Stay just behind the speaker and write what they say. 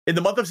In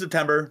the month of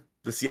September,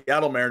 the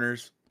Seattle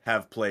Mariners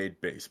have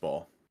played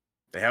baseball.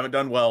 They haven't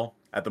done well.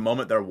 At the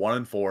moment, they're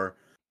 1-4.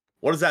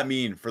 What does that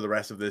mean for the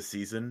rest of this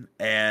season?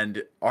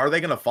 And are they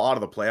going to fall out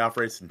of the playoff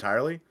race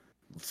entirely?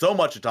 So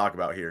much to talk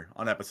about here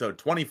on episode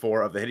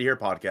 24 of the Hitty Here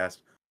podcast.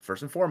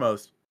 First and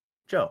foremost,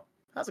 Joe,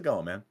 how's it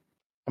going, man?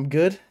 I'm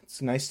good.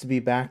 It's nice to be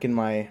back in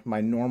my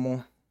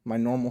normal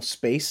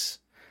space.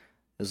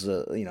 As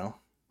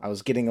I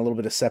was getting a little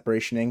bit of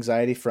separation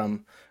anxiety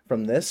from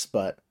this,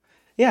 but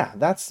yeah,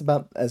 that's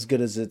about as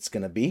good as it's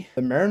gonna be.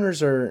 The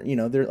Mariners are,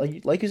 they're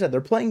like you said,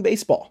 they're playing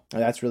baseball.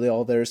 And that's really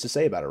all there is to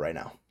say about it right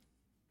now.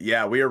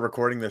 Yeah, we are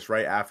recording this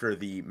right after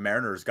the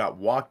Mariners got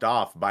walked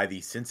off by the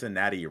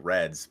Cincinnati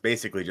Reds,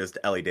 basically just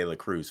Elly De La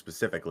Cruz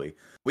specifically.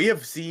 We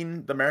have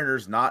seen the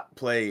Mariners not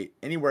play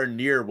anywhere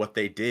near what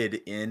they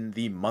did in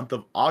the month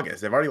of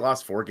August. They've already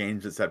lost 4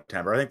 games in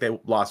September. I think they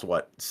lost,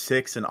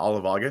 6 in all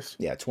of August?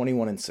 Yeah,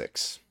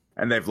 21-6.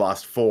 And they've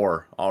lost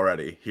 4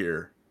 already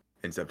here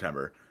in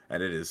September,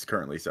 and it is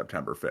currently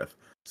September 5th.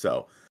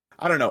 So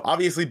I don't know.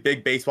 Obviously,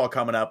 big baseball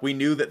coming up. We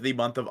knew that the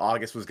month of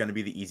August was going to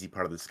be the easy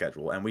part of the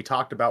schedule. And we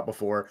talked about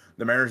before,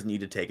 the Mariners need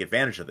to take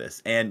advantage of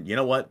this. And you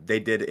know what? They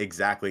did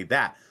exactly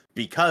that.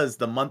 Because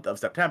the month of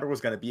September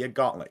was going to be a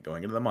gauntlet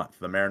going into the month.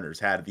 The Mariners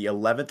had the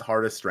 11th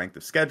hardest strength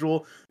of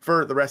schedule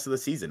for the rest of the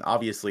season.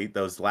 Obviously,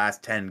 those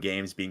last 10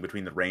 games being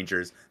between the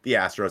Rangers, the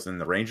Astros, and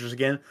the Rangers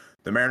again,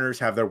 the Mariners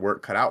have their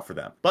work cut out for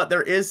them. But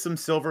there is some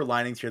silver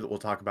linings here that we'll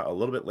talk about a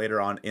little bit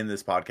later on in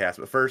this podcast.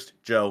 But first,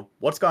 Joe,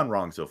 what's gone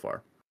wrong so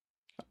far?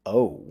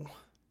 Oh,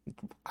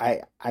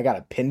 I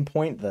gotta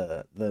pinpoint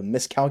the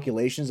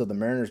miscalculations of the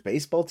Mariners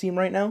baseball team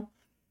right now.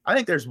 I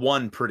think there's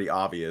one pretty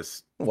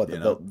obvious. What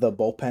the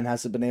bullpen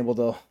hasn't been able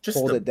to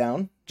hold it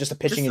down. Just the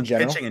pitching in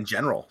general. Pitching in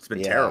general, it's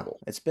been terrible.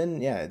 It's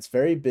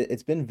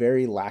been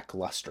very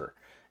lackluster.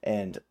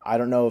 And I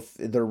don't know if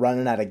they're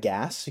running out of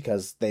gas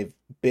because they've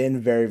been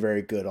very,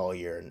 very good all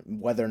year.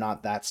 And whether or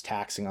not that's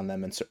taxing on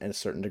them in a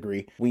certain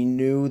degree. We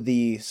knew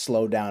the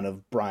slowdown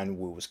of Brian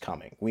Wu was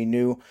coming. We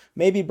knew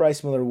maybe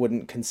Bryce Miller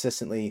wouldn't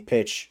consistently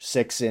pitch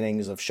 6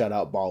 innings of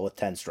shutout ball with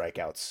 10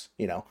 strikeouts.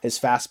 His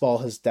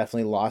fastball has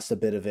definitely lost a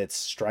bit of its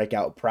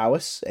strikeout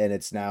prowess, and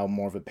it's now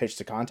more of a pitch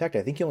to contact.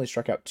 I think he only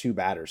struck out 2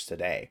 batters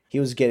today. He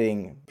was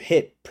getting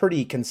hit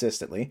pretty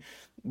consistently.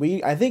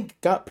 I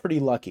think, got pretty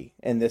lucky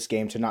in this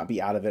game to not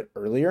be out of it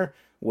earlier,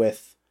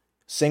 with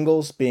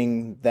singles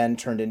being then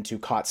turned into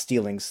caught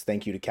stealings,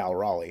 thank you to Cal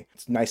Raleigh.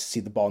 It's nice to see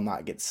the ball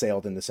not get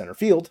sailed into center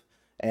field.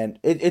 And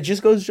it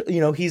just goes,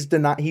 he's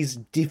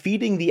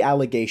defeating the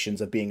allegations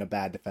of being a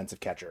bad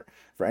defensive catcher.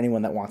 For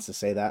anyone that wants to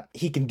say that,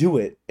 he can do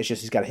it. It's just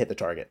he's got to hit the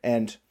target.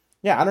 And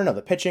yeah, I don't know.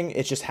 The pitching,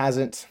 it just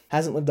hasn't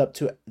lived up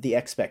to the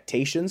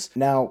expectations.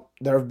 Now,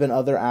 there have been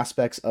other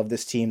aspects of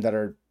this team that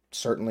are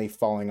certainly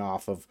falling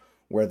off of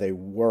where they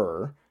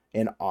were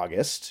in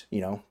August.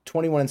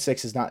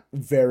 21-6 is not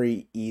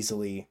very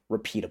easily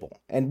repeatable.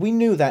 And we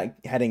knew that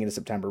heading into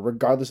September,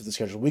 regardless of the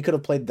schedule, we could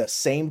have played the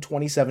same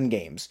 27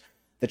 games.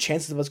 The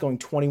chances of us going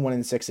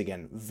 21-6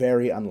 again,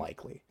 very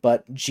unlikely.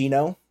 But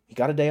Gino, he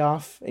got a day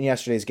off in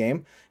yesterday's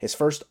game. His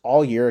first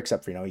all year,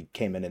 except for, he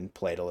came in and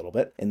played a little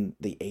bit in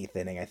the 8th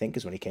inning, I think,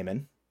 is when he came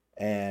in.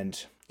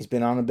 And he's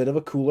been on a bit of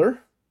a cooler,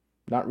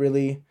 not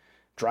really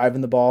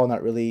driving the ball,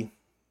 not really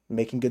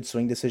making good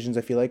swing decisions,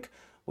 I feel like.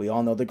 We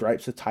all know the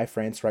gripes with Ty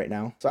France right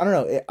now. So I don't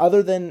know.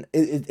 Other than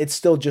it's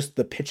still just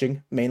the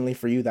pitching mainly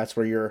for you. That's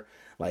where you're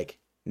like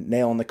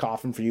nail in the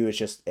coffin for you. It's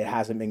just it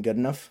hasn't been good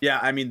enough. Yeah,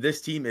 I mean,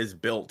 this team is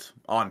built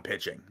on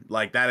pitching.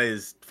 Like, that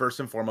is first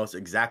and foremost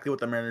exactly what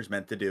the Mariners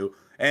meant to do.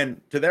 And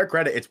to their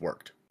credit, it's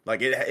worked.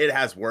 Like, it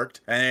has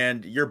worked.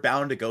 And you're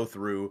bound to go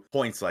through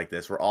points like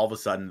this where all of a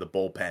sudden the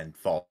bullpen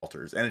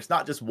falters. And it's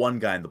not just one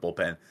guy in the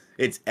bullpen.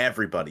 It's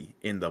everybody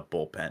in the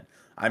bullpen.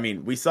 I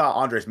mean, we saw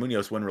Andres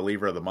Munoz win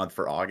reliever of the month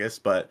for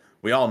August, but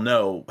we all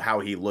know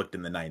how he looked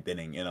in the 9th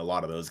inning in a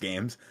lot of those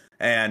games.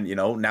 And,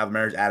 now the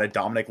Mariners added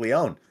Dominic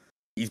Leone.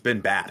 He's been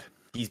bad.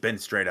 He's been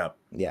straight up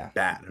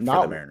bad for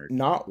the Mariners.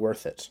 Not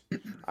worth it,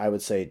 I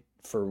would say,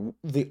 for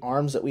the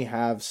arms that we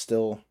have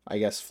still, I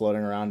guess,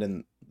 floating around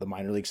in the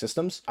minor league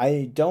systems.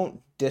 I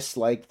don't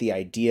dislike the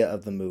idea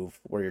of the move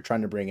where you're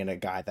trying to bring in a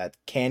guy that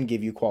can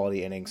give you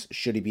quality innings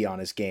should he be on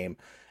his game,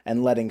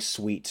 and letting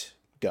Sweet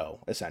go,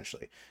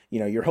 essentially.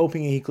 You're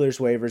hoping he clears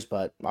waivers,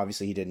 but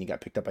obviously he didn't. He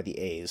got picked up by the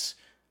A's,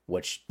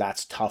 which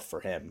that's tough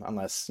for him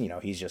unless,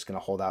 he's just going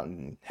to hold out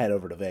and head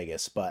over to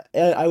Vegas. But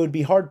I would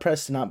be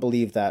hard-pressed to not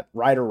believe that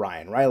Ryder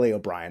Ryan, Riley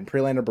O'Brien,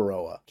 Prelander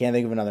Baroa, can't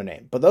think of another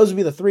name, but those would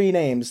be the 3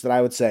 names that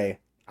I would say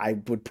I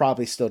would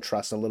probably still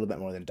trust a little bit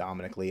more than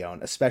Dominic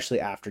Leone,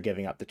 especially after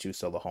giving up the 2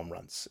 solo home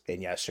runs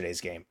in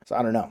yesterday's game. So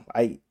I don't know.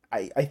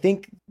 I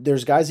think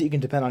there's guys that you can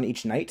depend on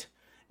each night.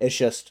 It's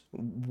just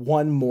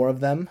one more of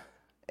them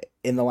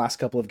in the last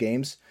couple of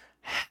games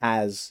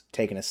has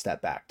taken a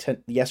step back.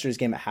 Yesterday's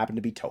game, it happened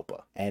to be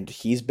Topa, and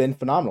he's been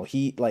phenomenal.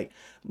 He,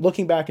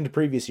 looking back into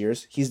previous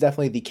years, he's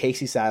definitely the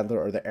Casey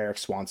Sadler or the Eric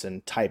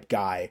Swanson type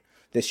guy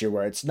this year,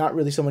 where it's not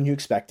really someone you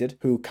expected,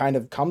 who kind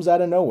of comes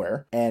out of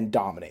nowhere and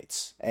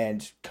dominates.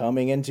 And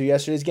coming into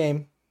yesterday's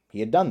game,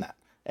 he had done that.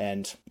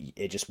 and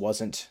it just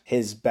wasn't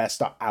his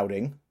best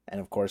outing. And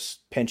of course,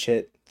 pinch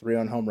hit,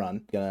 3-run home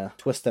run, gonna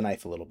twist the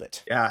knife a little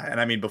bit. Yeah, and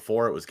I mean,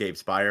 before it was Gabe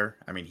Spire.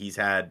 I mean,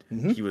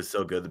 Mm-hmm. he was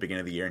so good at the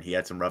beginning of the year, and he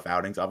had some rough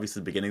outings.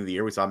 Obviously, the beginning of the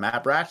year, we saw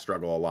Matt Brash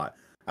struggle a lot.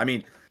 I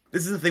mean,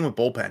 this is the thing with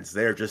bullpens.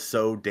 They're just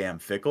so damn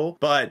fickle.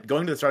 But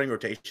going to the starting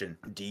rotation,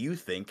 do you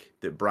think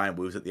that Brian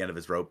Woo's at the end of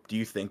his rope? Do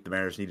you think the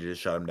Mariners need to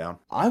just shut him down?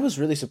 I was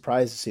really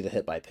surprised to see the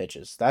hit by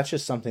pitches. That's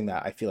just something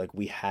that I feel like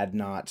we had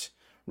not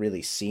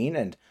really seen.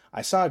 And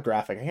I saw a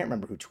graphic, I can't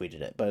remember who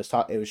tweeted it, but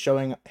it was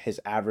showing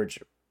his average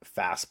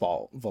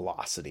fastball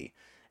velocity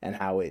and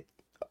how it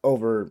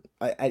over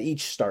at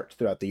each start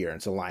throughout the year.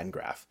 It's a line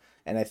graph.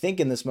 And I think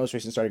in this most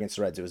recent start against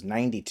the Reds, it was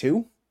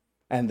 92.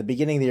 And the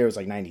beginning of the year was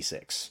like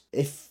 96.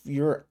 If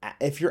your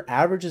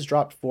average has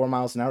dropped 4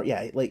 miles an hour,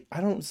 yeah, like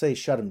I don't say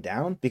shut him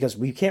down because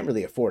we can't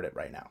really afford it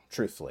right now,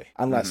 truthfully.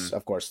 Unless,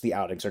 of course, the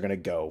outings are going to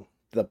go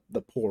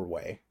the poor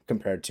way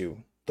compared to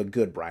the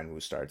good Brian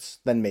Wu starts.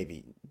 Then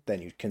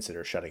you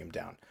consider shutting him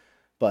down.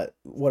 But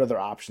what other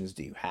options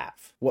do you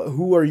have?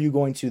 Who are you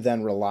going to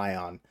then rely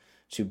on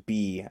to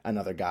be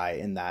another guy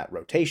in that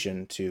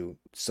rotation to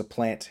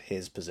supplant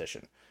his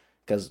position?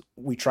 Because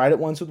we tried it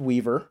once with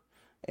Weaver,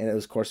 and it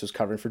was, of course, it was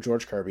covering for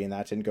George Kirby, and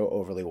that didn't go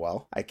overly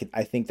well. I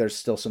think there's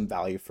still some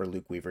value for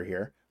Luke Weaver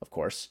here, of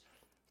course.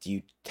 Do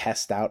you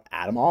test out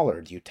Adam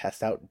Aller? Do you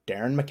test out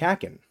Darren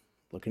McCacken?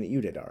 Looking at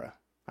you, Didara.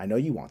 I know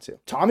you want to.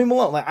 Tommy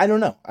Malone, I don't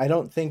know. I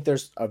don't think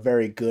there's a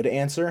very good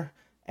answer,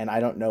 and I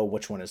don't know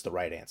which one is the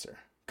right answer.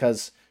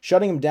 Because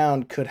shutting him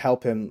down could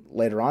help him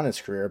later on in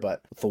his career,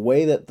 but the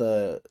way that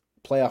the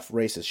playoff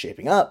race is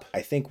shaping up,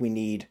 I think we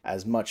need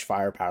as much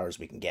firepower as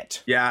we can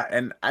get. Yeah,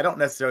 and I don't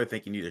necessarily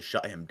think you need to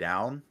shut him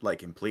down like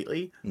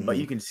completely, but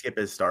you can skip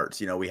his starts.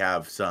 You know, we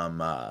have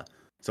some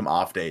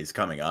off days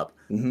coming up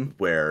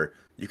where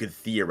you could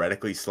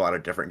theoretically slot a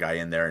different guy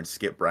in there and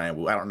skip Brian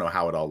Wu. I don't know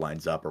how it all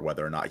lines up or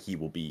whether or not he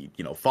will be,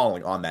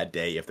 falling on that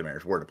day if the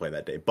Mariners were to play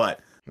that day. But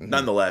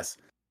nonetheless,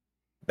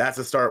 that's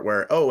a start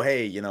where, oh,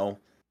 hey,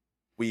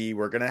 we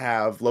were going to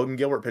have Logan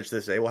Gilbert pitch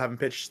this day. We'll have him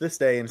pitch this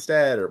day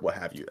instead or what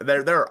have you.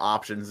 There are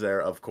options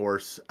there, of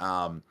course.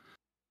 I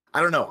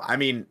don't know. I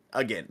mean,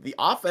 again, the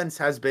offense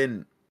has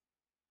been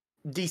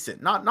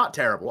decent. Not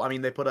terrible. I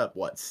mean, they put up,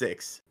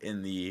 6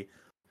 in the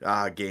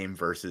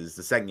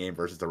the second game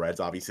versus the Reds.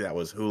 Obviously, that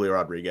was Julio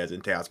Rodriguez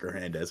and Teoscar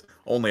Hernandez.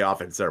 Only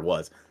offense there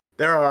was.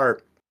 There are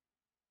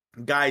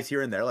guys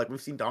here and there, like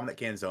we've seen Dominic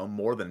Canzone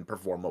more than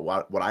perform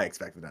what I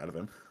expected out of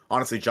him.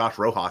 Honestly, Josh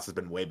Rojas has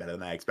been way better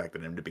than I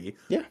expected him to be.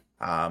 Yeah.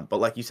 But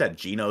like you said,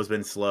 Gino's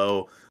been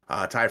slow.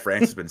 Ty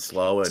France has been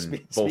slow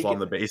and both on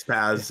the base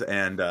paths.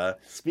 And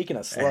speaking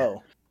of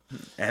slow,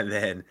 and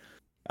then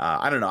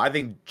I don't know. I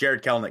think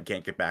Jared Kelenic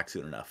can't get back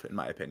soon enough, in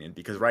my opinion,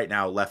 because right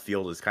now left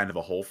field is kind of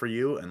a hole for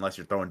you unless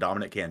you're throwing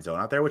Dominic Canzone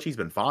out there, which he's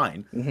been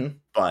fine.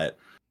 But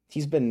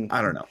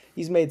I don't know.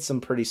 He's made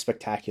some pretty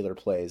spectacular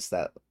plays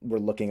that were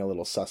looking a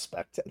little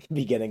suspect at the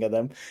beginning of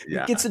them.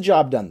 Yeah. He gets the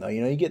job done, though.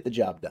 You get the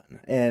job done.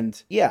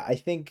 And yeah, I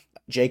think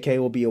JK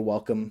will be a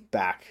welcome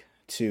back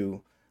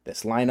to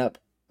this lineup.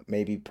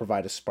 Maybe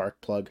provide a spark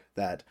plug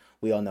that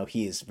we all know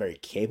he is very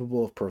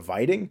capable of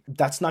providing.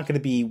 That's not going to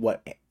be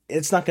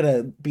it's not going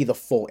to be the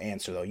full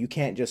answer, though. You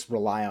can't just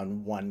rely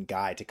on one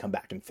guy to come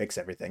back and fix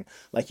everything.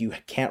 Like, you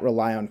can't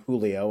rely on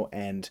Julio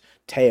and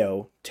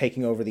Teo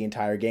taking over the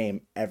entire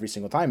game every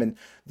single time. And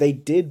they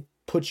did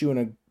put you in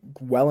a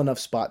well enough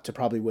spot to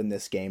probably win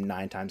this game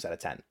 9 times out of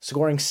 10.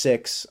 Scoring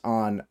 6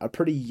 on a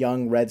pretty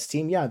young Reds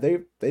team, yeah,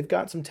 they've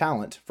got some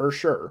talent, for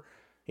sure.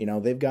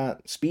 They've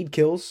got speed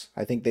kills.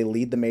 I think they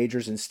lead the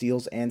majors in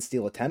steals and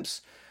steal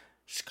attempts,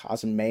 just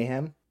causing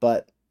mayhem.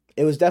 But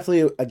it was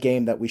definitely a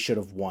game that we should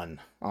have won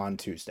on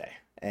Tuesday.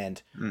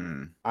 And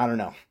I don't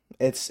know.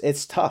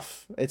 It's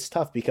tough. It's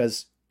tough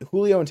because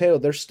Julio and Teo,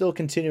 they're still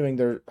continuing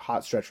their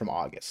hot stretch from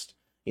August.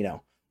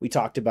 We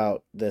talked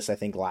about this, I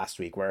think, last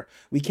week, where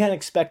we can't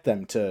expect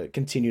them to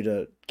continue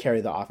to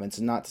carry the offense.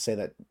 And not to say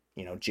that,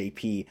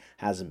 JP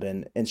hasn't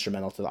been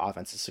instrumental to the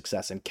offense's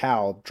success, and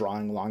Cal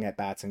drawing long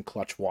at-bats and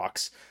clutch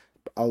walks,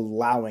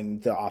 allowing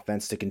the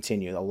offense to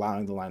continue,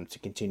 allowing the lineup to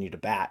continue to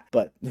bat.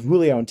 But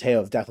Julio and Teo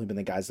have definitely been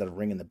the guys that are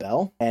ringing the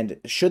bell. And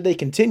should they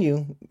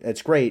continue,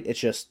 it's great. It's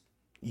just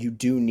you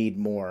do need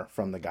more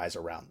from the guys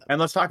around them.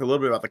 And let's talk a little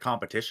bit about the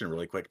competition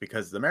really quick,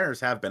 because the Mariners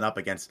have been up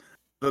against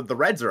the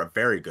Reds are a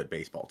very good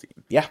baseball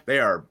team. Yeah. They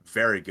are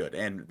very good,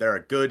 and they're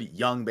a good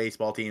young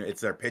baseball team.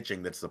 It's their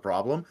pitching that's the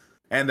problem.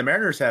 And the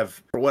Mariners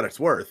have, for what it's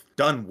worth,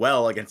 done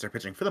well against their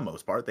pitching for the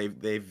most part.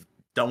 They've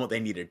done what they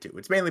needed to.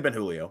 It's mainly been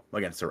Julio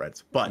against the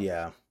Reds, but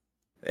yeah,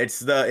 it's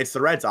the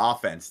Reds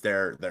offense.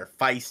 They're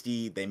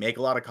feisty. They make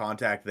a lot of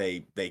contact.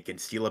 They can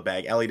steal a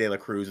bag. Elly De La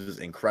Cruz is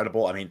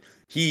incredible. I mean,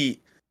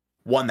 he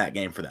won that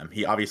game for them.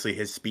 He obviously,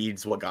 his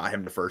speed's what got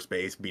him to first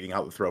base, beating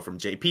out the throw from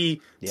JP,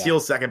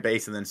 steals second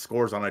base, and then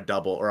scores on a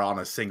double or on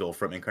a single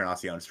from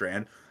Encarnacion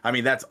Strand. I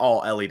mean, that's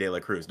all Elly De La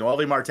Cruz.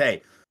 Noelvi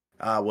Marte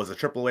was a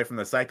triple away from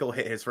the cycle,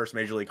 hit his first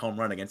major league home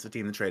run against the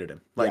team that traded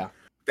him.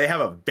 They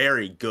have a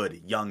very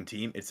good young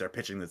team. It's their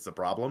pitching that's the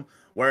problem.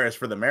 Whereas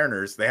for the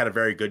Mariners, they had a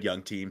very good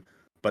young team,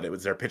 but it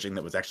was their pitching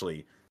that was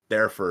actually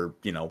there for,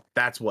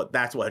 that's what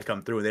had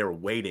come through. They were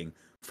waiting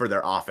for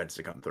their offense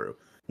to come through.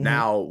 Mm-hmm.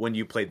 Now, when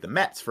you played the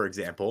Mets, for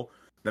example,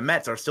 the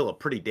Mets are still a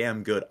pretty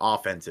damn good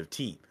offensive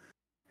team.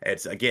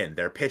 It's, again,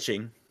 their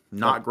pitching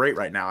not great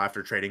right now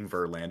after trading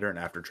Verlander and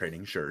after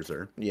trading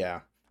Scherzer.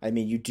 Yeah. I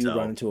mean, you do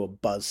run into a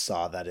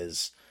buzzsaw that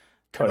is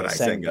Kodai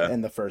Senga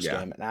in the first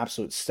game. An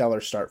absolute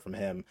stellar start from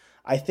him.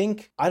 I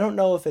don't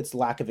know if it's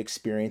lack of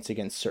experience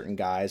against certain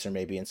guys or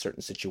maybe in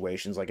certain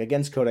situations. Like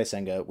against Kodai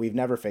Senga, we've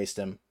never faced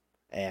him,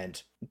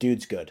 and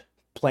dude's good.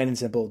 Plain and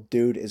simple,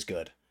 dude is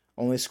good.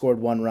 Only scored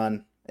 1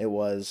 run. It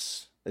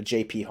was a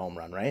JP home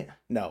run, right?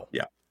 No.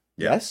 Yeah.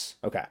 Yes?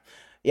 Okay.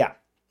 Yeah.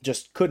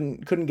 Just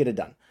couldn't get it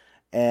done.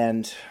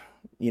 And,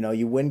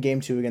 you win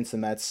game 2 against the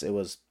Mets. It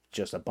was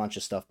just a bunch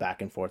of stuff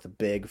back and forth, a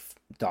big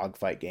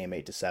dogfight game,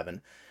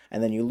 8-7.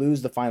 And then you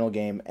lose the final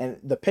game, and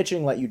the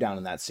pitching let you down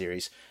in that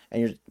series.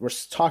 And we're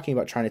talking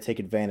about trying to take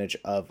advantage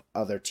of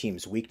other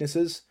teams'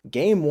 weaknesses.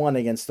 Game 1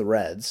 against the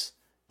Reds,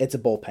 it's a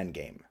bullpen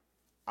game.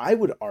 I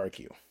would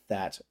argue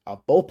that a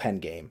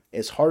bullpen game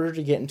is harder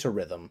to get into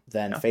rhythm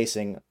than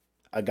facing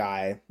a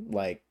guy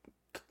like,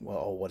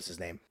 what is his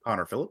name?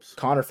 Connor Phillips.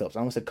 I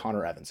almost said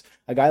Connor Evans.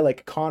 A guy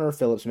like Connor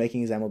Phillips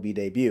making his MLB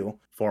debut.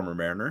 Former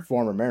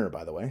Mariner,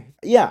 by the way.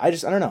 Yeah, I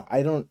don't know.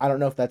 I don't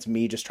know if that's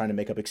me just trying to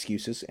make up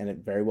excuses, and it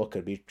very well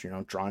could be,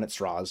 drawing at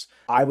straws.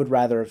 I would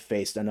rather have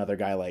faced another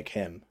guy like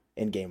him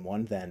in game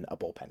 1 than a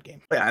bullpen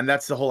game. Yeah, and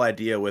that's the whole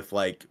idea with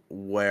like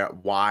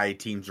why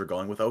teams are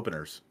going with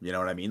openers. You know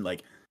what I mean?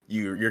 Like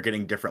you're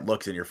getting different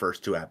looks in your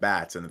first 2 at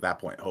bats, and at that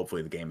point,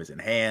 hopefully the game is in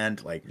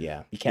hand. Like,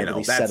 yeah, you can't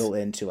really settle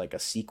into like a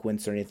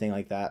sequence or anything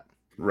like that.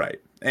 Right.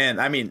 And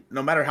I mean,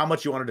 no matter how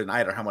much you want to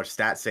deny it or how much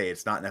stats say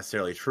it's not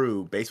necessarily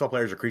true, baseball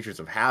players are creatures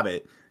of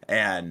habit.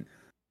 And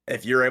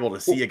if you're able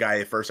to see a guy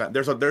the first time,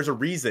 there's a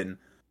reason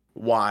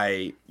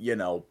why,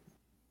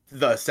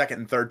 the second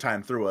and third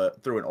time through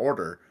an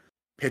order,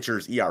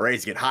 pitchers'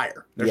 ERAs get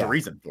higher. There's a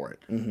reason for it.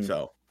 Mm-hmm.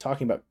 So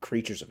talking about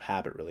creatures of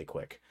habit really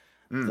quick.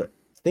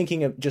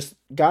 Thinking of just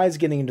guys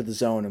getting into the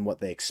zone and what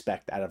they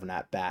expect out of an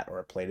at-bat or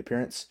a plate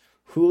appearance.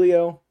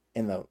 Julio,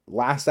 in the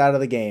last out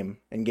of the game,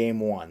 in game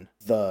 1,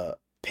 the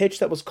pitch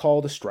that was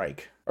called a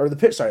strike, or the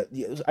pitch, sorry,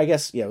 I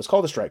guess, it was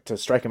called a strike to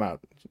strike him out,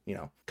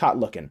 caught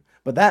looking.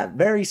 But that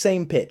very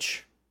same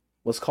pitch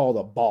was called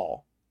a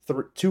ball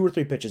 2 or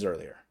 3 pitches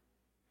earlier.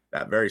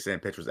 That very same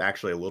pitch was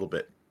actually a little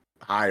bit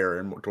higher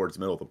and more towards the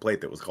middle of the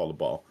plate that was called a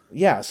ball.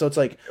 Yeah, so it's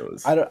like,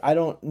 I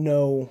don't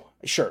know,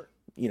 sure,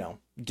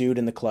 dude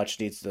in the clutch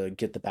needs to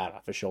get the bat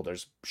off his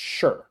shoulders.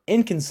 Sure.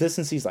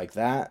 Inconsistencies like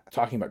that,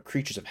 talking about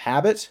creatures of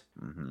habit,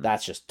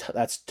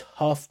 that's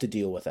tough to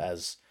deal with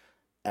as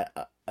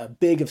a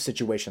big of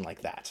situation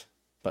like that.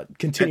 But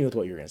continue with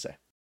what you're going to say.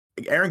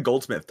 Aaron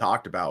Goldsmith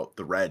talked about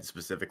the Reds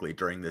specifically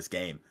during this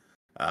game,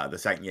 the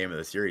second game of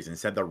the series, and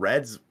said the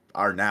Reds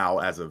are now,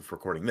 as of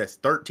recording this,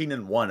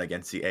 13-1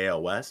 against the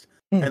AL West.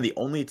 And the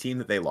only team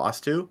that they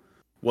lost to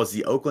was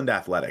the Oakland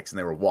Athletics, and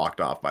they were walked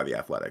off by the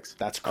Athletics.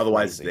 That's crazy.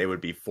 Otherwise, they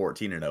would be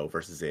 14-0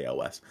 versus the AL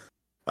West.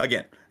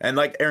 Again, and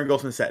like Aaron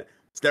Goldsmith said,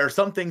 there are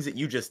some things that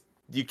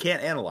you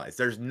can't analyze.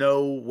 There's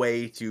no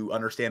way to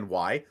understand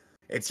why.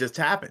 It just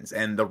happens.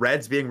 And the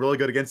Reds being really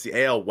good against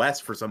the AL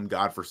West for some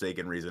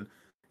godforsaken reason,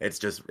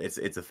 it's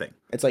a thing.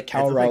 It's like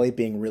Cal Raleigh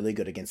being really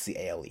good against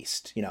the AL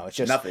East. It's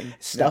just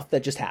stuff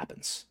that just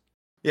happens.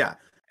 Yeah.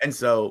 And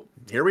so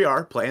here we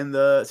are playing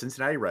the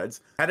Cincinnati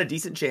Reds. Had a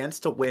decent chance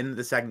to win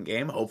the second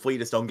game. Hopefully you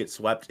just don't get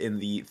swept in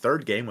the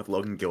third game with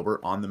Logan Gilbert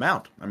on the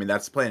mound. I mean,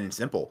 that's plain and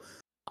simple.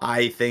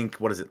 I think,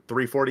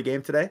 3:40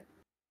 game today?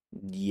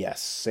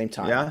 Yes, same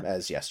time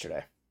as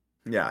yesterday.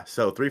 Yeah,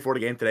 so 3:40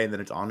 game today, and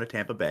then it's on to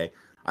Tampa Bay.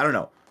 I don't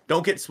know.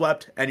 Don't get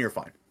swept, and you're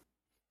fine.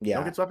 Yeah.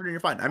 Don't get swept, and you're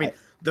fine. I mean,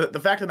 the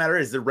fact of the matter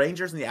is the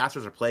Rangers and the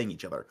Astros are playing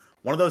each other.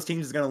 One of those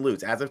teams is going to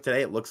lose. As of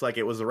today, it looks like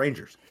it was the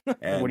Rangers.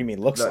 And what do you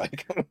mean, looks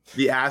like?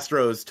 The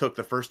Astros took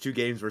the first 2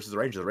 games versus the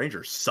Rangers. The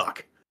Rangers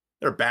suck.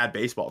 They're a bad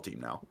baseball team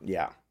now.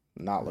 Yeah,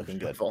 not looking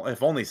good.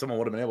 If only someone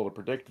would have been able to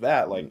predict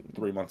that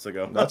 3 months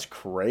ago. That's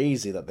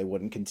crazy that they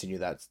wouldn't continue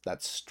that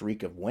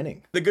streak of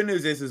winning. The good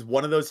news is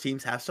one of those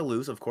teams has to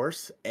lose, of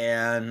course,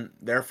 and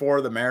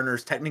therefore the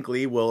Mariners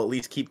technically will at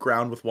least keep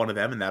ground with one of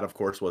them, and that, of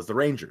course, was the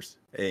Rangers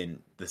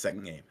in the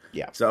second game.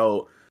 Yeah.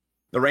 So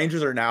the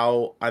Rangers are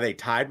they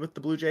tied with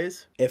the Blue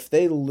Jays? If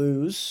they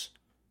lose,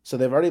 so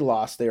they've already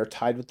lost, they are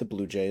tied with the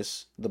Blue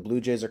Jays. The Blue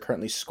Jays are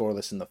currently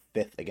scoreless in the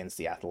 5th against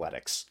the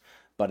Athletics.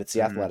 But it's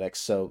the Athletics,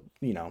 so,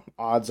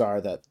 odds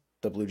are that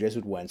the Blue Jays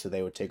would win, so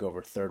they would take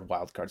over 3rd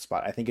wildcard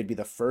spot. I think it'd be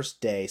the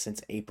first day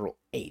since April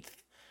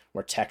 8th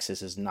where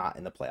Texas is not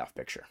in the playoff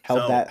picture.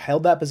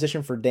 Held that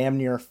position for damn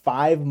near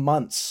 5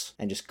 months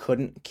and just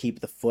couldn't keep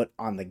the foot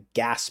on the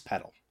gas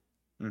pedal.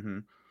 Mm-hmm.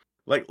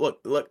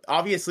 Look,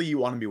 obviously you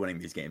want to be winning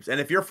these games. And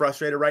if you're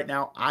frustrated right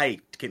now, I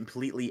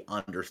completely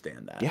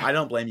understand that. Yeah. I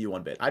don't blame you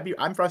one bit.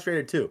 I'm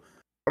frustrated too.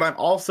 But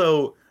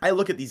I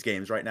look at these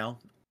games right now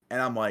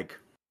and I'm like,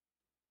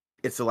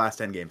 it's the last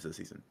 10 games of the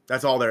season.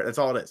 That's all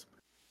it is.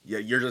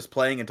 You're just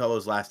playing until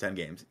those last 10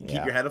 games. You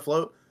keep your head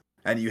afloat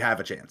and you have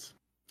a chance.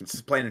 It's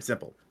just plain and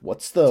simple.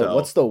 What's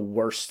So the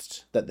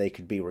worst that they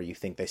could be where you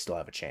think they still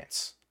have a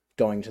chance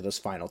going to those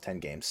final 10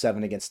 games?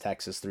 7 against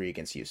Texas, 3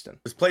 against Houston.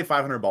 just play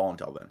 500 ball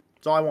until then.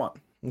 That's all I want.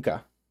 Okay.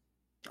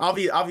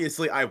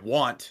 Obviously, I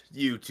want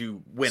you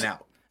to win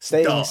out.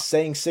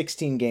 Saying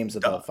 16 games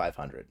above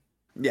 500.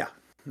 Yeah.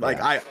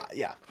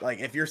 Like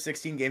if you're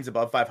 16 games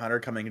above 500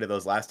 coming into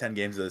those last 10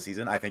 games of the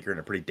season, I think you're in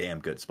a pretty damn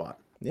good spot.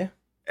 Yeah.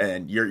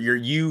 And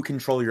you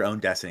control your own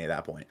destiny at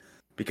that point.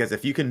 Because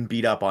if you can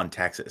beat up on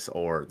Texas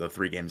or the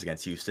 3 games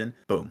against Houston,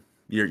 boom,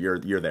 you're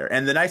there.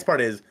 And the nice part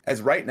is,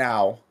 as right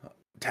now,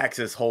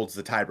 Texas holds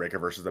the tiebreaker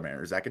versus the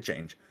Mariners. That could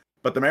change.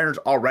 But the Mariners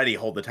already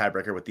hold the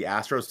tiebreaker with the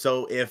Astros.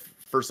 So if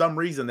for some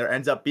reason there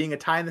ends up being a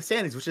tie in the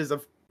standings, which is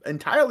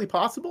entirely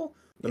possible,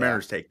 the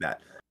Mariners take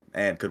that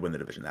and could win the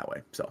division that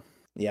way. So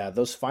yeah,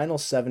 those final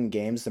 7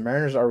 games, the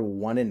Mariners are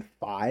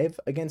 1-5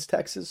 against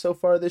Texas so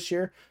far this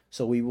year.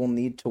 So we will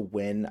need to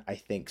win, I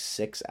think,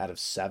 6 out of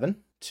 7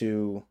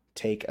 to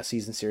take a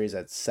season series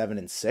at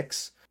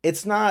 7-6.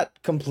 It's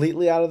not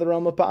completely out of the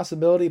realm of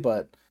possibility,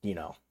 but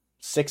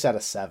 6 out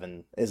of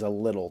 7 is a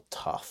little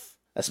tough,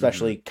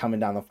 especially coming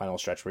down the final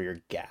stretch where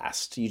you're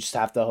gassed. You just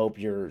have to hope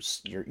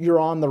you're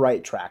on the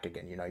right track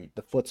again.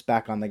 The foot's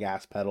back on the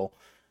gas pedal.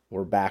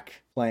 We're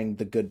back playing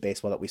the good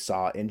baseball that we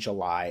saw in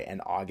July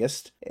and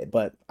August.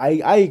 But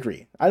I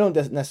agree. I don't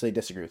necessarily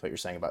disagree with what you're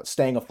saying about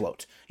staying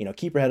afloat.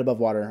 Keep your head above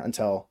water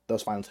until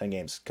those final 10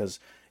 games, because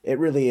it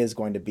really is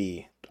going to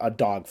be a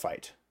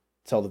dogfight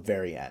till the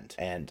very end.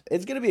 And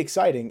it's going to be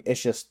exciting.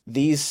 It's just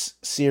these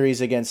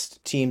series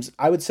against teams,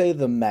 I would say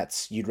the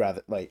Mets,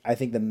 I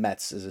think the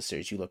Mets is a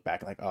series you look back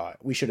and like, oh,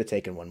 we should have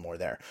taken one more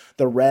there.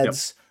 The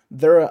Reds,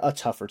 they're a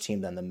tougher team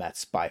than the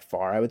Mets by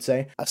far, I would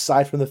say.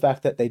 Aside from the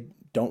fact that they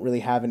don't really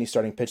have any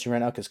starting pitching right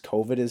now because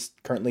COVID is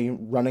currently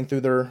running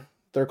through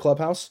their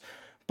clubhouse.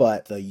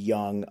 But the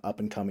young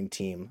up-and-coming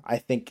team, I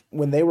think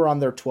when they were on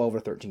their 12 or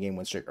 13 game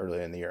win streak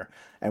earlier in the year,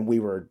 and we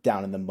were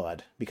down in the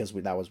mud because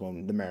that was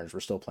when the Mariners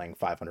were still playing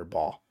 500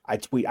 ball. I'm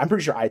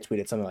pretty sure I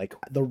tweeted something like,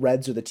 the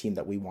Reds are the team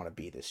that we want to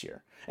be this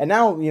year. And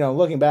now,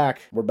 looking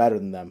back, we're better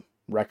than them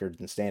record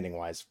and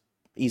standing-wise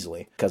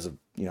easily because of,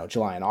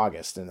 July and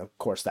August. And of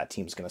course, that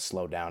team's going to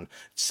slow down.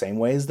 Same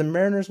way as the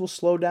Mariners will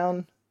slow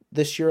down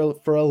this year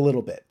for a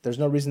little bit. There's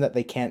no reason that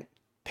they can't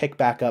pick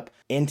back up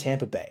in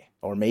Tampa Bay.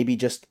 Or maybe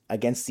just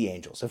against the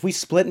Angels. If we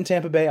split in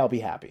Tampa Bay, I'll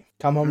be happy.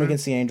 Come home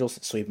against the Angels,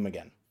 sweep them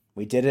again.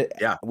 We did it.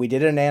 Yeah. We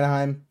did it in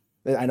Anaheim.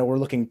 I know we're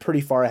looking pretty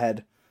far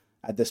ahead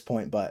at this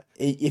point, but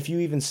if you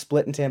even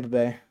split in Tampa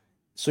Bay,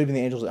 sweeping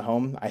the Angels at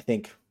home, I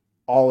think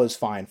all is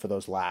fine for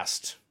those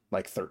last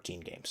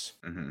 13 games.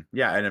 Mm-hmm.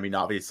 Yeah, and I mean,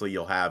 obviously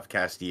you'll have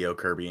Castillo,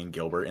 Kirby, and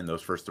Gilbert in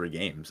those first 3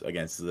 games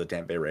against the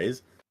Tampa Bay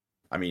Rays.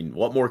 I mean,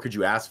 what more could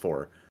you ask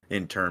for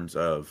in terms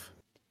of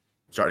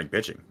starting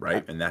pitching,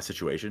 right? In that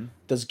situation.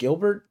 Does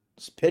Gilbert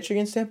pitch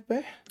against Tampa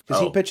Bay?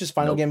 Because he pitches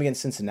final game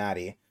against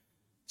Cincinnati.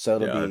 So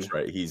it'll be... that's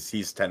right.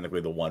 He's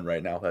technically the one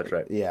right now. That's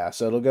right. Yeah,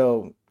 so it'll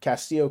go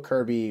Castillo,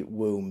 Kirby,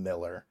 Wu,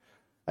 Miller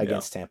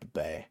against Tampa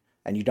Bay.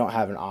 And you don't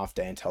have an off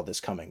day until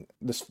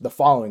the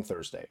following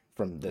Thursday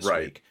from this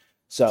week.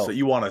 So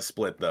you want to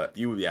split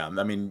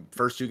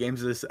first 2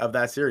 games of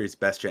that series,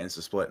 best chance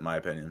to split in my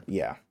opinion.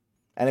 Yeah.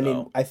 And I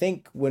mean, I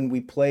think when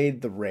we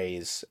played the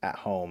Rays at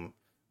home,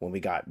 when we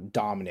got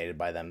dominated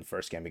by them the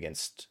first game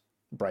against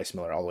Bryce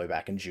Miller all the way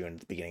back in June,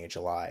 at the beginning of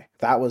July,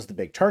 that was the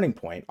big turning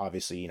point.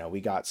 Obviously,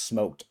 we got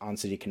smoked on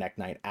City Connect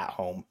night at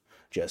home,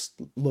 just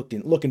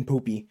looking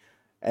poopy,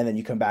 and then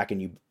you come back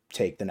and you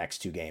take the next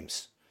 2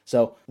 games.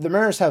 So the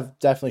Mariners have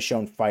definitely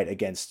shown fight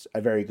against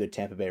a very good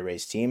Tampa Bay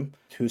Rays team.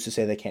 Who's to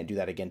say they can't do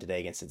that again today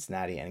against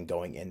Cincinnati and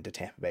going into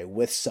Tampa Bay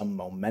with some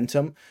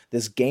momentum?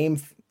 The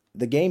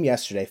game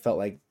yesterday felt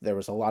like there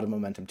was a lot of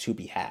momentum to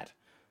be had.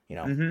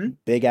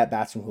 Big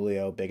at-bats from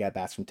Julio, big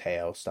at-bats from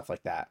Teo, stuff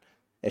like that.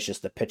 It's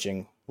just the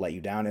pitching let you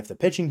down. If the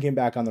pitching came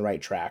back on the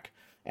right track,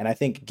 and I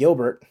think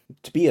Gilbert,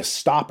 to be a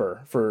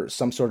stopper for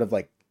some sort of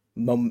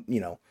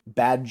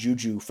bad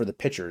juju for the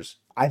pitchers,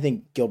 I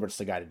think Gilbert's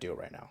the guy to do it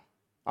right now.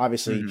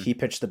 Obviously, he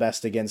pitched the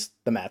best against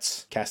the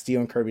Mets. Castillo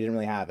and Kirby didn't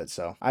really have it,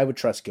 so I would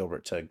trust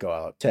Gilbert to go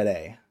out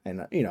today.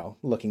 And,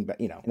 looking back,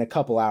 in a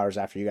couple hours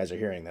after you guys are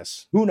hearing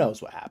this, who knows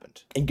what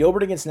happened. And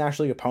Gilbert against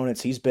National League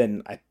opponents, he's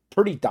been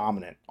pretty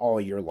dominant all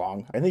year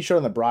long. I think he showed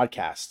on the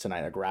broadcast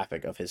tonight a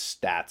graphic of his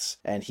stats,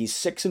 and he's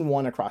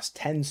 6-1 across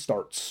 10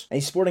 starts. And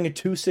he's sporting a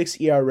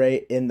 2.6 ERA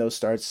in those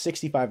starts,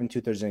 65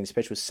 2/3 innings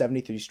pitched with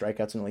 73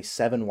 strikeouts and only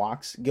 7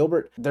 walks.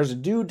 Gilbert, there's a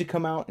dude to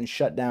come out and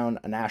shut down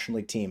a National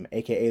League team,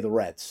 aka the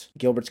Reds.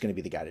 Gilbert's going to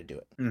be the guy to do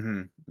it.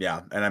 Mm-hmm.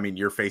 Yeah, and I mean,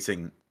 you're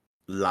facing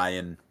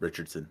Lion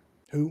Richardson.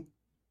 Who?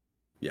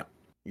 Yeah.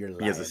 You're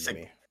lying he has to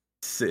me.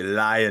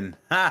 Lion.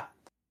 Ha!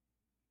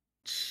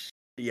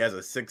 He has a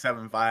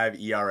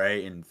 6.75 ERA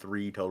in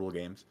 3 total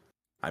games.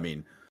 I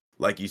mean,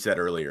 like you said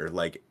earlier,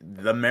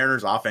 the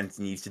Mariners offense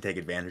needs to take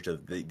advantage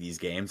of these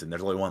games, and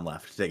there's only one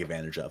left to take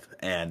advantage of.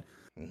 And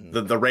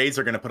the Rays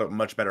are going to put up a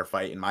much better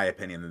fight, in my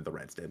opinion, than the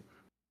Reds did.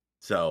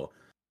 So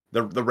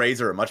the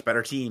Rays are a much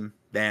better team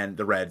than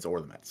the Reds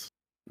or the Mets.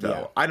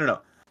 So I don't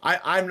know.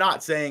 I'm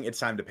not saying it's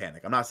time to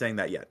panic. I'm not saying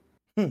that yet.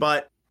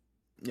 But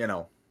you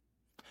know,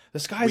 The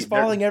sky's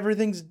falling.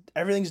 Everything's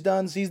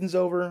done. Season's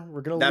over.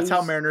 We're gonna that's lose.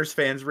 how Mariners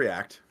fans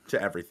react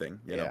to everything.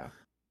 You know, Yeah.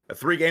 a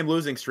 3-game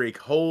losing streak.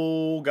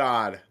 Oh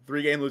God,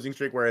 3-game losing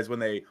streak. Whereas when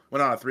they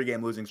went on a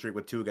 3-game losing streak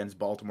with 2 against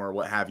Baltimore,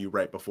 what have you,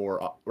 right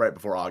before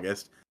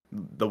August,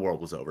 the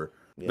world was over.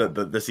 Yeah.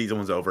 The season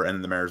was over,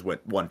 and the Mariners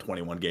won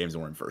 21 games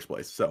and were in first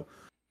place. So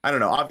I don't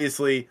know.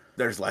 Obviously,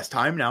 there's less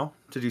time now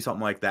to do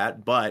something like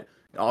that, but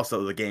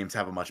also the games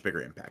have a much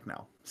bigger impact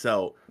now.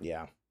 So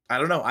Yeah. I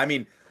don't know. I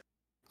mean,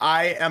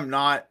 I am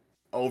not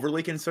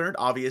overly concerned.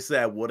 Obviously,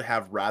 I would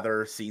have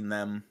rather seen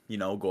them,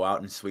 go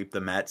out and sweep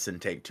the Mets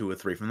and take 2 or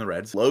 3 from the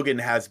Reds. Logan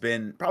has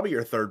been probably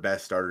your third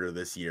best starter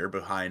this year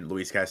behind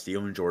Luis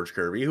Castillo and George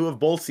Kirby, who have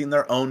both seen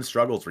their own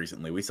struggles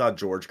recently. We saw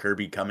George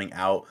Kirby coming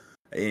out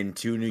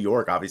into New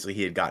York. Obviously,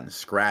 he had gotten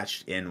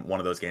scratched in one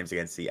of those games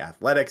against the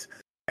Athletics,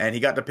 and he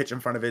got to pitch in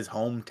front of his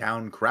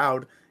hometown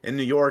crowd in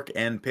New York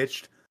and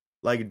pitched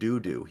like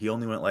doo-doo. He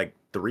only went like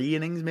 3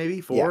 innings,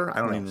 maybe 4. Yeah,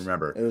 I don't even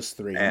remember. It was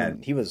 3,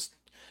 and he was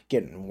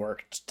getting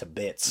worked to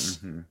bits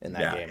in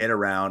that game. And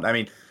around. I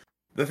mean,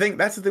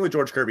 that's the thing with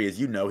George Kirby is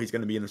he's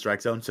going to be in the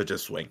strike zone, so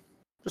just swing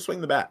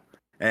the bat,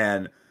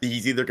 and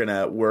he's either going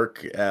to work.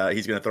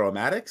 He's going to throw a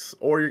Maddox,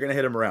 or you're going to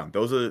hit him around.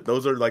 Those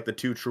are like the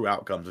 2 true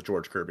outcomes of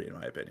George Kirby, in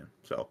my opinion.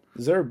 So,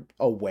 is there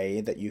a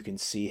way that you can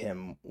see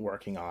him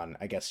working on,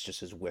 I guess, just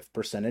his whiff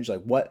percentage?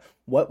 Like, what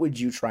would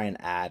you try and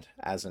add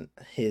as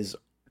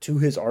to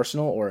his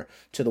arsenal or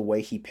to the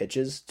way he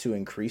pitches to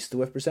increase the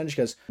whiff percentage?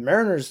 Because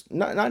Mariners,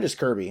 not just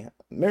Kirby,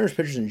 Mariners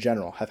pitchers in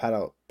general have had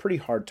a pretty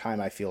hard time,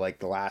 I feel like,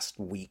 the last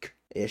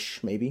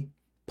week-ish, maybe,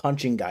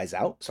 punching guys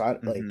out. So,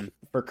 like,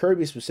 for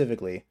Kirby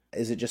specifically,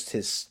 is it just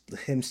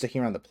him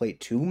sticking around the plate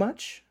too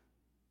much?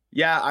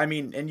 Yeah, I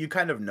mean, and you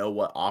kind of know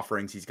what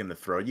offerings he's going to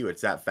throw you.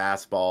 It's that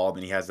fastball,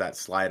 then he has that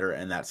slider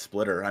and that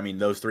splitter. I mean,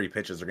 those 3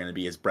 pitches are going to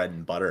be his bread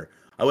and butter.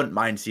 I wouldn't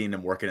mind seeing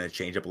him working a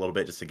changeup a little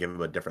bit just to give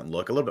him a different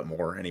look, a little bit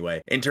more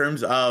anyway. In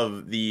terms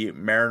of the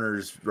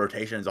Mariners'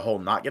 rotation as a whole,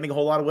 not getting a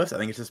whole lot of whiffs, I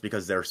think it's just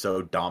because they're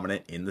so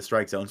dominant in the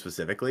strike zone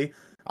specifically.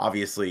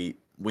 Obviously,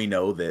 we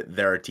know that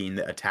they're a team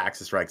that attacks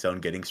the strike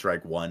zone, getting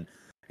strike 1.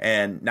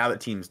 And now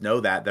that teams know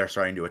that, they're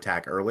starting to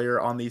attack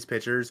earlier on these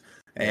pitchers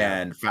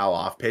and foul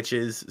off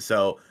pitches.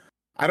 So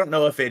I don't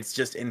know if it's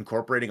just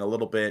incorporating a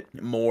little bit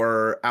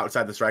more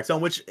outside the strike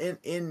zone, which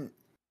in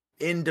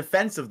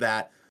defense of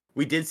that,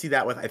 we did see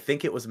that with, I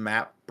think it was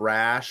Matt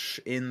Brash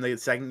in the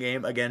second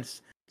game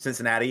against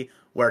Cincinnati,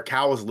 where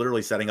Cal was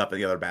literally setting up in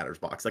the other batter's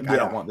box. Like, I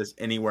don't want this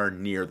anywhere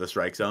near the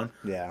strike zone.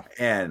 Yeah.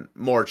 And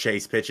more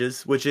chase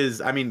pitches, which is,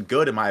 I mean,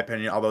 good in my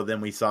opinion, although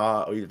then we've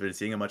been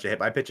seeing a bunch of hit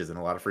by pitches and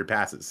a lot of free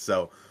passes.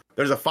 So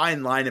there's a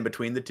fine line in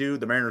between the two.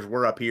 The Mariners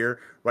were up here.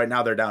 Right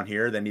now they're down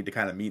here. They need to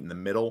kind of meet in the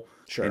middle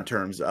in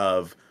terms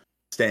of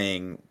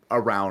staying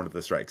around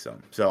the strike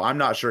zone. So I'm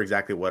not sure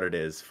exactly what it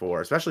is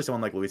for, especially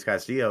someone like Luis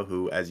Castillo,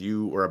 who, as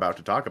you were about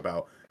to talk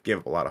about, gave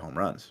up a lot of home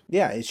runs.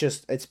 Yeah,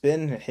 it's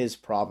been his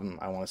problem,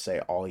 I want to say,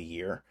 all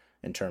year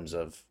in terms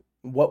of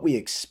what we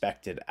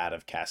expected out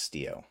of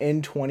Castillo.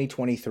 In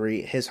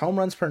 2023, his home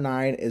runs per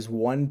 9 is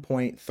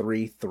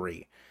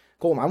 1.33.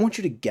 Colton, I want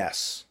you to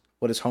guess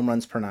what his home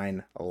runs per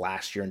 9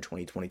 last year in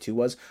 2022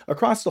 was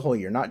across the whole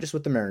year, not just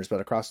with the Mariners,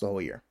 but across the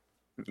whole year.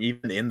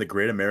 Even in the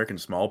Great American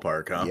Small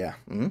Park, huh? Yeah.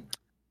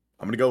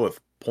 I'm going to go with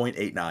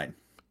 0.89.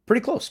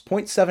 Pretty close,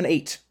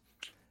 0.78.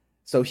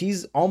 So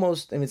he's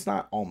almost, I mean, it's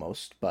not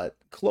almost, but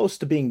close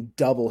to being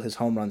double his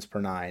home runs per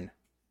 9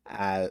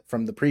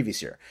 from the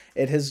previous year.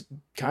 It has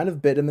kind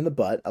of bit him in the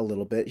butt a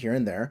little bit here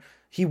and there.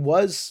 He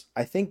was,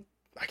 I can't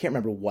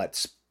remember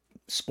what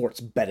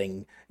sports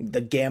betting the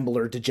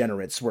gambler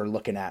degenerates were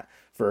looking at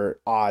for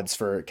odds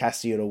for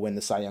Castillo to win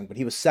the Cy Young, but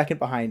he was second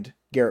behind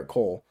Garrett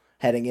Cole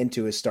heading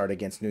into his start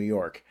against New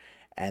York.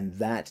 And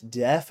that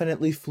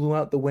definitely flew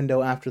out the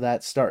window after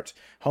that start.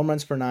 Home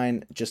runs per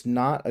 9, just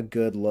not a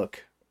good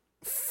look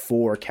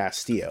for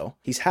Castillo.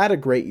 He's had a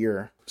great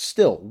year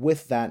still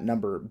with that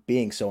number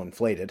being so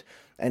inflated.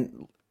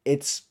 And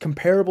it's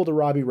comparable to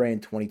Robbie Ray in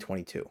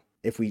 2022.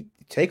 If we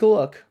take a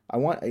look,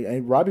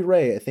 Robbie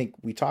Ray, I think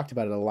we talked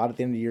about it a lot at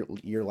the end of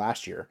the year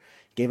last year,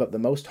 gave up the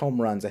most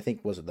home runs, I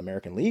think, was it the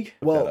American League?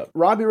 Well,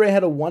 Robbie Ray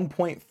had a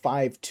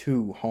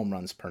 1.52 home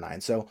runs per 9.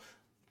 So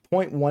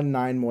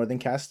 0.19 more than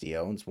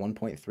Castillo. It's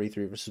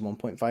 1.33 versus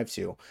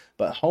 1.52.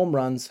 But home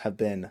runs have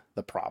been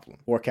the problem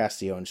for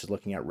Castillo. And just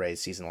looking at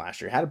Ray's season last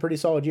year, had a pretty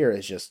solid year.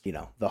 It's just,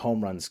 the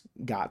home runs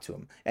got to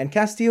him. And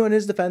Castillo, in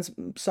his defense,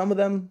 some of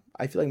them,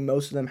 I feel like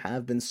most of them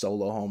have been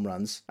solo home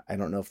runs. I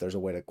don't know if there's a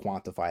way to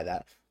quantify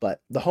that. But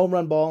the home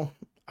run ball,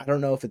 I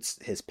don't know if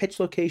it's his pitch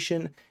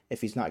location,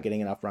 if he's not getting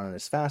enough run on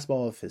his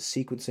fastball, if his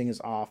sequencing is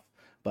off.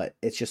 But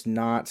it's just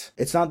not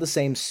the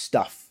same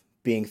stuff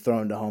being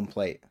thrown to home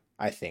plate,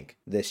 I think,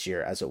 this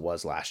year as it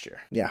was last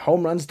year. Yeah,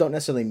 home runs don't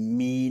necessarily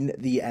mean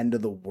the end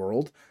of the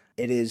world.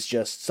 It is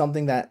just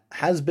something that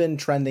has been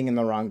trending in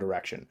the wrong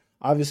direction.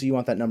 Obviously, you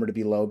want that number to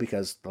be low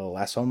because the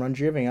less home runs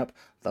you're giving up,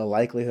 the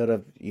likelihood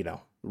of,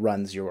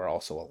 runs you are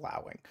also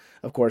allowing.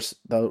 Of course,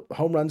 the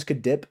home runs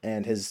could dip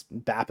and his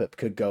BABIP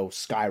could go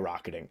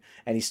skyrocketing,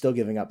 and he's still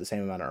giving up the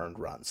same amount of earned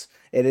runs.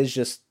 It is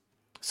just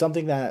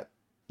something that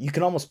you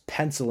can almost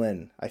pencil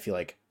in, I feel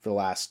like, for the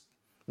last,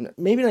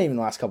 maybe not even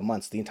the last couple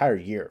months, the entire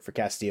year for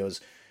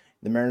Castillo's.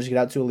 The Mariners get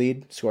out to a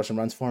lead, score some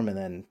runs for him, and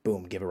then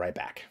boom, give it right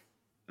back.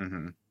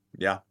 Mm-hmm.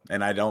 Yeah,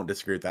 and I don't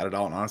disagree with that at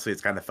all. And honestly,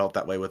 it's kind of felt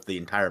that way with the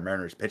entire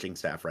Mariners pitching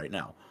staff right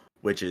now,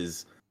 which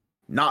is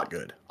not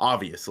good,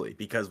 obviously,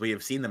 because we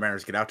have seen the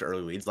Mariners get out to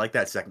early leads, like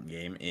that second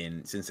game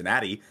in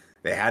Cincinnati.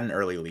 They had an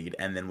early lead,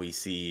 and then we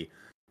see,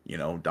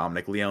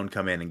 Dominic Leone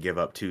come in and give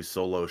up 2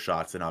 solo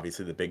shots, and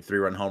obviously the big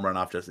 3-run home run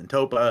off Justin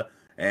Topa,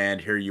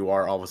 and here you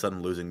are all of a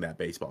sudden losing that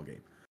baseball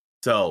game.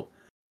 So,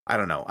 I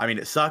don't know. I mean,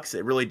 it sucks.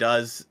 It really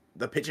does.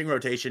 The pitching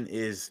rotation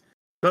is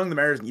something the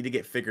Mariners need to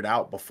get figured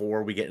out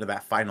before we get into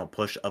that final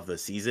push of the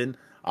season.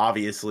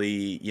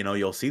 Obviously,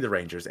 you'll see the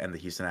Rangers and the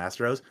Houston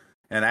Astros.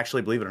 And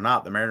actually, believe it or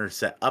not, the Mariners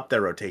set up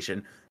their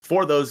rotation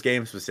for those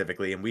games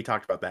specifically. And we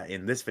talked about that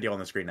in this video on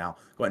the screen now.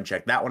 Go ahead and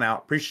check that one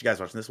out. Appreciate you guys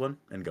watching this one,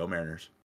 and go Mariners.